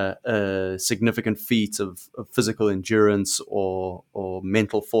a significant feat of physical endurance or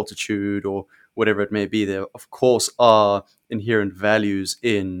mental fortitude or whatever it may be, there of course are inherent values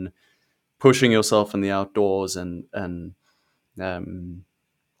in pushing yourself in the outdoors and um,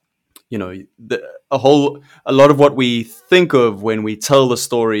 you know a lot of what we think of when we tell the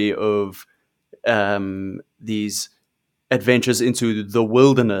story of these adventures into the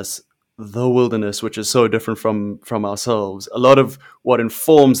wilderness, which is so different from ourselves. A lot of what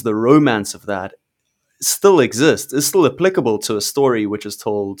informs the romance of that still exists, is still applicable to a story which is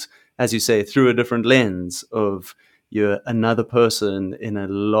told, as you say, through a different lens of you're another person in a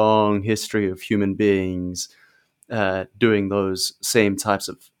long history of human beings doing those same types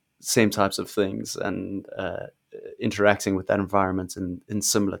of things and interacting with that environment in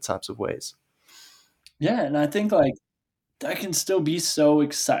similar types of ways. Yeah, and I think like that can still be so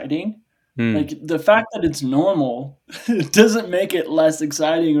exciting. Mm, Like the fact that it's normal doesn't make it less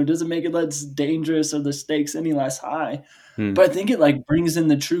exciting or doesn't make it less dangerous or the stakes any less high. mm, But I think it like brings in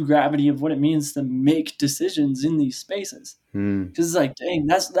the true gravity of what it means to make decisions in these spaces. mm, Because it's like, dang,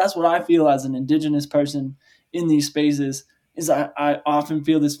 that's what I feel as an indigenous person in these spaces. Is I often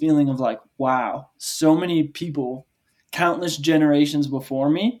feel this feeling of like, wow, so many people, countless generations before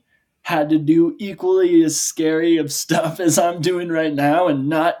me, had to do equally as scary of stuff as I'm doing right now and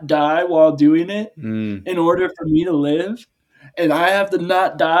not die while doing it mm, in order for me to live. And I have to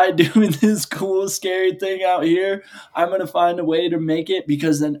not die doing this cool, scary thing out here. I'm going to find a way to make it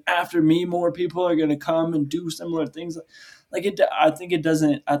because then after me, more people are going to come and do similar things. Like it, I think it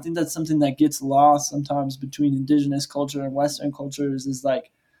doesn't, I think that's something that gets lost sometimes between indigenous culture and Western cultures is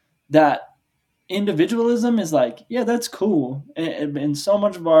like that individualism is like, yeah, that's cool. And so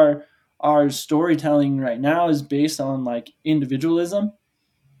much of our storytelling right now is based on like individualism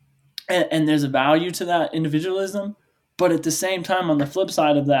and there's a value to that individualism, but at the same time on the flip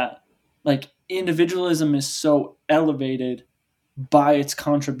side of that, like individualism is so elevated by its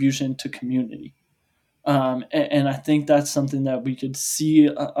contribution to community. And I think that's something that we could see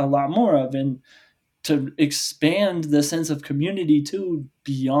a lot more of, and to expand the sense of community too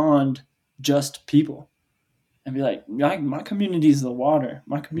beyond just people and be like, my community is the water,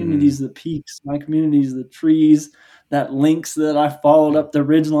 my community mm, is the peaks, my community is the trees, that links that I followed up the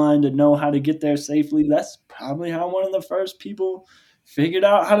ridge line to know how to get there safely. That's probably how one of the first people figured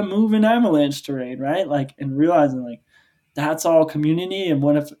out how to move in avalanche terrain, right? Like, and realizing like that's all community. And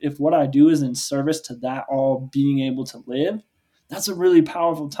what if what I do is in service to that all being able to live? That's a really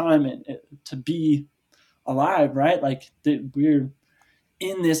powerful time to be alive, right? Like we're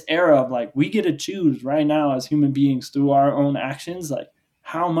in this era of like we get to choose right now as human beings through our own actions like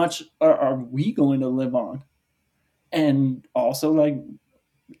how much are we going to live on, and also like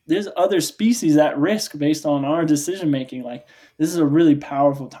there's other species at risk based on our decision making. Like this is a really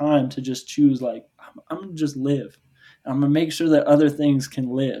powerful time to just choose like I'm gonna just live, I'm gonna make sure that other things can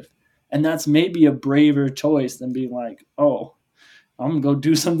live, and that's maybe a braver choice than being like, oh, I'm gonna go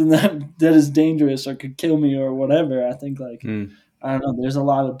do something that is dangerous or could kill me or whatever. I think like mm. I don't know. There's a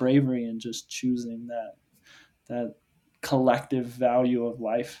lot of bravery in just choosing that collective value of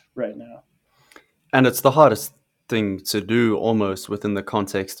life right now. And it's the hardest thing to do almost within the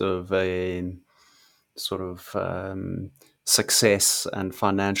context of a sort of success and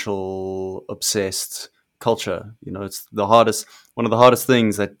financial obsessed culture. It's one of the hardest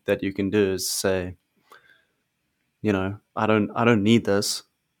things that you can do is say, I don't need this.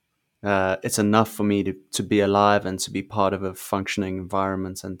 It's enough for me to be alive and to be part of a functioning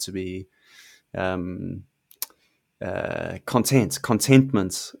environment and to be um, content.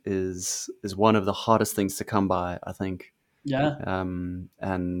 Contentment is one of the hardest things to come by, I think, Yeah,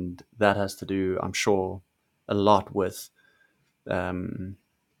 and that has to do, I'm sure, a lot with um,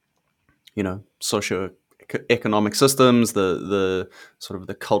 socio-economic systems, the sort of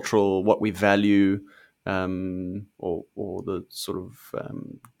the cultural what we value, or the sort of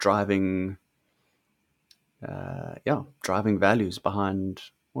driving values behind,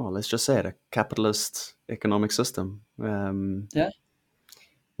 well, let's just say it, a capitalist economic system, yeah,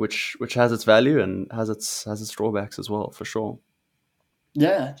 which has its value and has its drawbacks as well, for sure.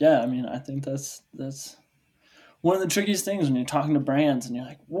 yeah. I mean, I think that's one of the trickiest things when you're talking to brands and you're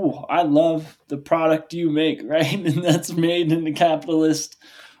like, "Whoa, I love the product you make," right? And that's made in the capitalist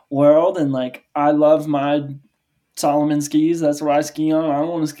world, and like I love my Solomon skis. That's where I ski on. I don't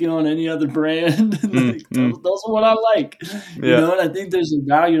want to ski on any other brand. And Mm, like mm, those are what I like, yeah. And I think there's a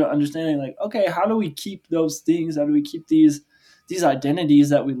value to understanding, like, okay, how do we keep those things? How do we keep these identities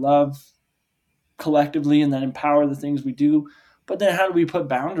that we love collectively and that empower the things we do? But then how do we put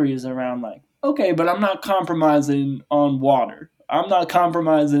boundaries around, like, okay, but I'm not compromising on water. I'm not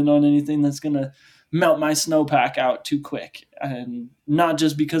compromising on anything that's gonna melt my snowpack out too quick. And not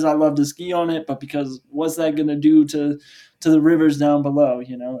just because I love to ski on it, but because what's that going to do to the rivers down below?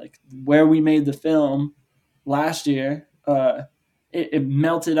 You know, like where we made the film last year, it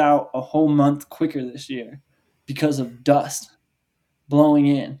melted out a whole month quicker this year because of dust blowing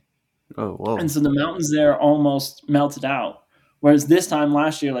in. Oh, whoa. And so the mountains there almost melted out. Whereas this time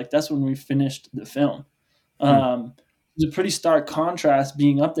last year, like that's when we finished the film. It's a pretty stark contrast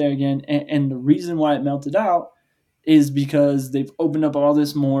being up there again. And the reason why it melted out is because they've opened up all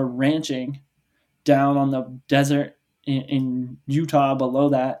this more ranching down on the desert in Utah below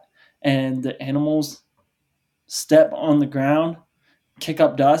that. And the animals step on the ground, kick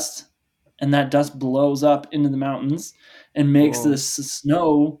up dust, and that dust blows up into the mountains and makes Whoa. this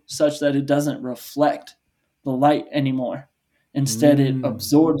snow such that it doesn't reflect the light anymore. Instead, it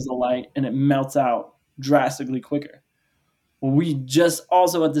absorbs the light and it melts out drastically quicker. Well, we just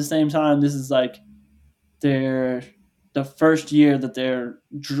also at the same time, this is like the first year that they're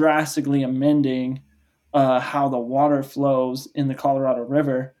drastically amending how the water flows in the Colorado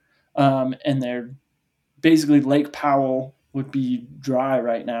River, and they're basically Lake Powell would be dry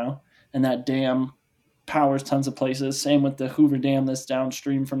right now, and that dam powers tons of places. Same with the Hoover Dam that's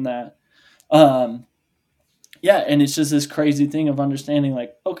downstream from that. Yeah, and it's just this crazy thing of understanding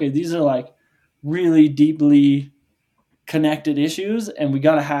like, okay, these are like really deeply connected issues, and we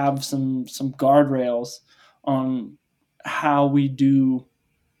got to have some guardrails on how we do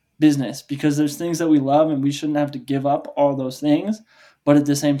business, because there's things that we love and we shouldn't have to give up all those things, but at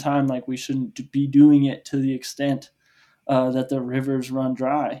the same time, like we shouldn't be doing it to the extent that the rivers run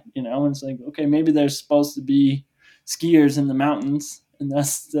dry, you know. And it's like, okay, maybe there's supposed to be skiers in the mountains, and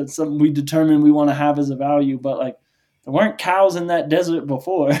that's something we determine we want to have as a value, but like there weren't cows in that desert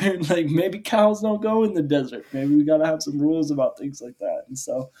before. Like maybe cows don't go in the desert. Maybe we got to have some rules about things like that. And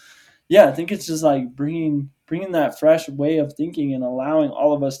so, yeah, I think it's just like bringing that fresh way of thinking and allowing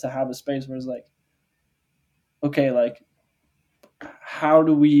all of us to have a space where it's like, okay, like how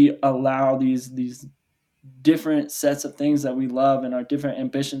do we allow these different sets of things that we love and our different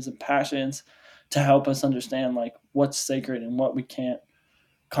ambitions and passions to help us understand like what's sacred and what we can't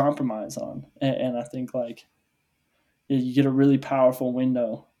compromise on. And I think like you get a really powerful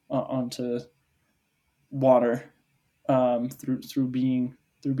window onto water through being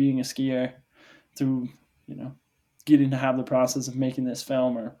a skier, through, you know, getting to have the process of making this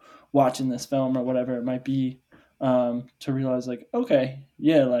film or watching this film or whatever it might be, to realize like, okay,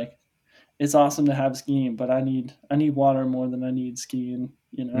 yeah, like it's awesome to have skiing, but I need water more than I need skiing.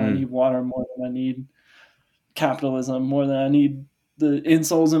 You know, I need water more than I need capitalism, more than I need the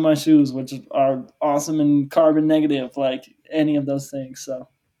insoles in my shoes, which are awesome and carbon negative, like any of those things. So,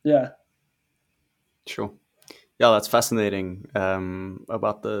 yeah. Sure. Yeah, that's fascinating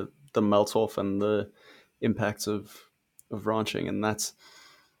about the melt off and the impacts of ranching, and that's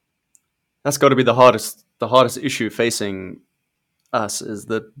got to be the hardest issue facing us, is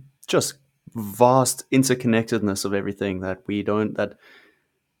the just vast interconnectedness of everything that we don't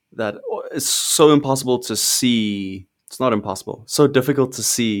that is so impossible to see. It's not impossible, so difficult to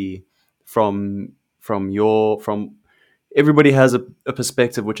see from everybody has a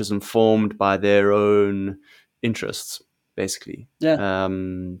perspective which is informed by their own interests, basically. Yeah.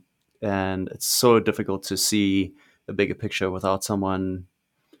 And it's so difficult to see a bigger picture without someone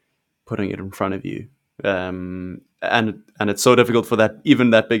putting it in front of you. And it's so difficult for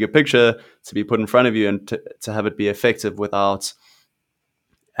that bigger picture to be put in front of you and to have it be effective without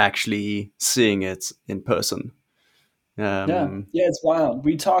actually seeing it in person. Yeah, it's wild.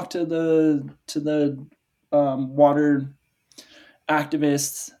 We talked to the water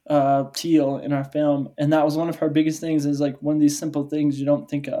activist, Teal, in our film, and that was one of her biggest things, is like one of these simple things you don't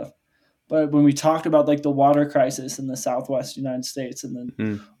think of. But when we talked about like the water crisis in the Southwest United States and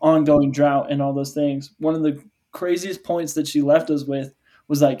the ongoing drought and all those things, one of the craziest points that she left us with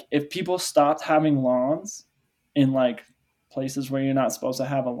was like, if people stopped having lawns in like places where you're not supposed to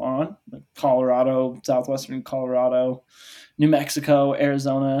have a lawn, like Colorado, southwestern Colorado, New Mexico,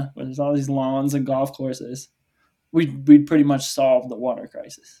 Arizona, where there's all these lawns and golf courses, we'd pretty much solve the water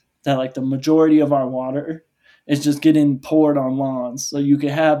crisis. That like the majority of our water is just getting poured on lawns, so you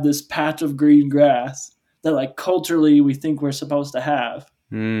could have this patch of green grass that like culturally we think we're supposed to have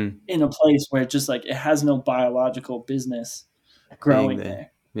in a place where it just like it has no biological business growing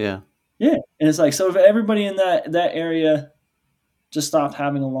there. Yeah. And it's like, so if everybody in that area just stopped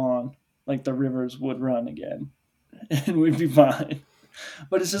having a lawn, like the rivers would run again and we'd be fine.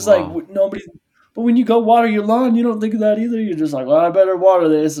 But it's just like nobody. But when you go water your lawn, you don't think of that either. You're just like, well, I better water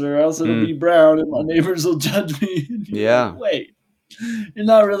this or else it'll be brown and my neighbors will judge me. Yeah. Like, wait, you're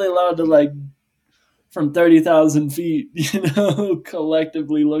not really allowed to like from 30,000 feet,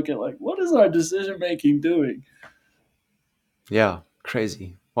 collectively look at like, what is our decision making doing? Yeah,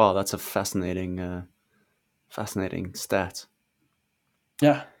 crazy. Wow, that's a fascinating stat.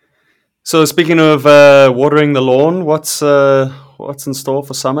 Yeah. So speaking of watering the lawn, what's in store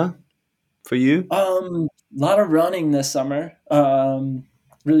for summer for you? A lot of running this summer.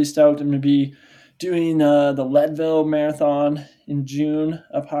 Really stoked. I'm going to be doing the Leadville Marathon in June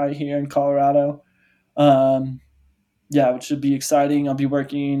up high here in Colorado. Um, yeah, which should be exciting. I'll be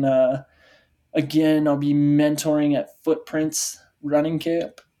working again. I'll be mentoring at Footprints Running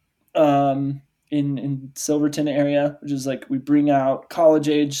Camp in Silverton area, which is like we bring out college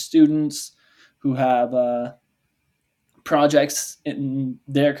age students who have projects in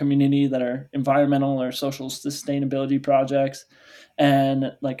their community that are environmental or social sustainability projects,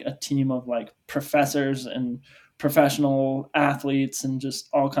 and like a team of like professors and professional athletes and just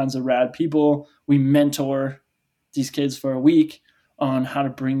all kinds of rad people. We mentor these kids for a week on how to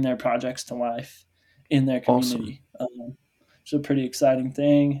bring their projects to life in their Awesome. community. It's a pretty exciting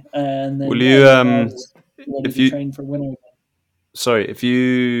thing. And Will then, yeah, you then now we're ready if to you train for winter. sorry if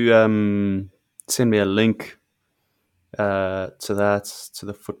you send me a link to that to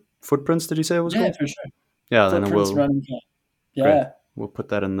the footprints? Did you say it was Yeah, called? for sure. Yeah, then I Footprints will. running camp. Great. Yeah. We'll put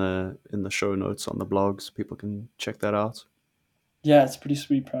that in the show notes on the blogs. People can check that out. Yeah, it's a pretty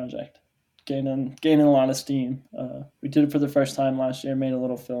sweet project. Gaining a lot of steam. We did it for the first time last year. Made a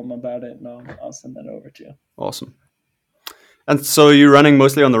little film about it, and I'll send that over to you. Awesome. And so you're running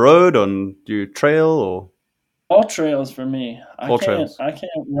mostly on the road, on your trail, or All trails for me. I all can't trails? I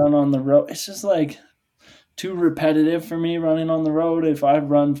can't run on the road. It's just like too repetitive for me running on the road. If I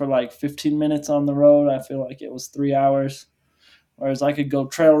run for like 15 minutes on the road, I feel like it was 3 hours. Whereas I could go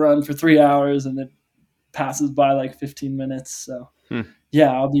trail run for 3 hours and it passes by like 15 minutes. So Hmm,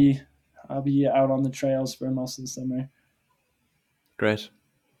 yeah, I'll be out on the trails for most of the summer. great.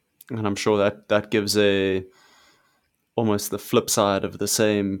 And I'm sure that gives a almost the flip side of the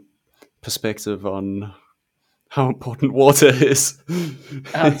same perspective on how important water is.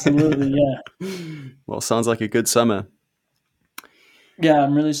 Absolutely, yeah. Well, sounds like a good summer. Yeah,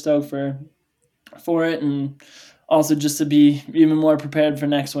 I'm really stoked for it, and also just to be even more prepared for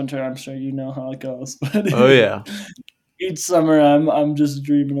next winter. I'm sure you know how it goes, but Oh yeah, each summer I'm just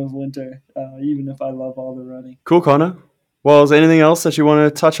dreaming of winter, even if I love all the running. cool, Connor. Well, is there anything else that you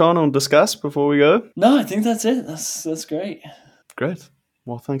want to touch on or discuss before we go? No, I think that's it. That's great. Great.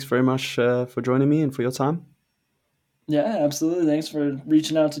 Well, thanks very much for joining me and for your time. Yeah, absolutely. Thanks for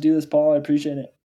reaching out to do this, Paul. I appreciate it.